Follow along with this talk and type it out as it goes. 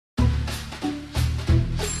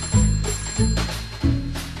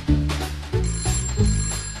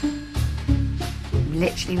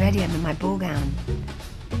actually ready. I'm in my ball gown.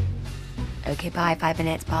 Okay, bye. 5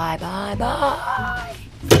 minutes. Bye, bye, bye.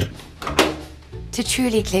 To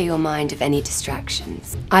truly clear your mind of any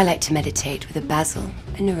distractions, I like to meditate with a basil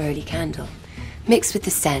and neroli candle, mixed with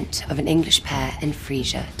the scent of an English pear and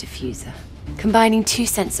freesia diffuser. Combining 2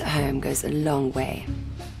 scents at home goes a long way.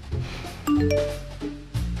 5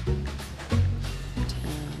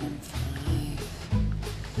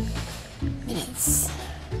 minutes.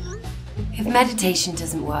 If meditation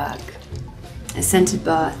doesn't work, a scented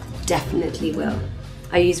bath definitely will.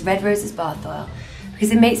 I use red roses bath oil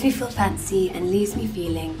because it makes me feel fancy and leaves me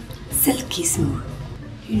feeling silky smooth.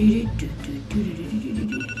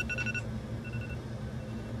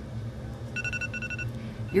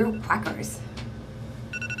 You're quackers.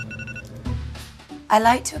 I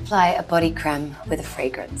like to apply a body creme with a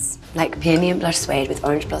fragrance, like Peony and Blush Suede with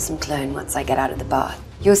Orange Blossom Cologne once I get out of the bath.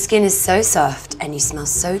 Your skin is so soft and you smell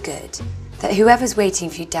so good that whoever's waiting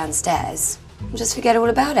for you downstairs will just forget all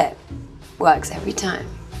about it. Works every time.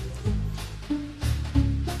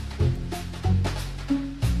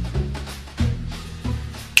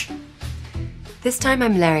 This time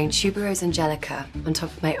I'm layering Tuberose Angelica on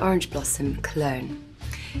top of my Orange Blossom Cologne.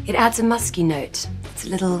 It adds a musky note. It's a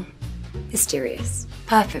little mysterious.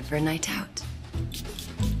 Perfect for a night out.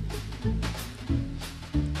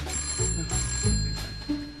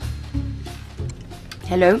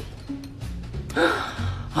 Hello?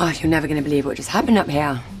 Oh, you're never gonna believe what just happened up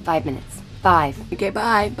here. 5 minutes. 5. Okay,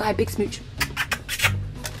 bye. Bye, big smooch.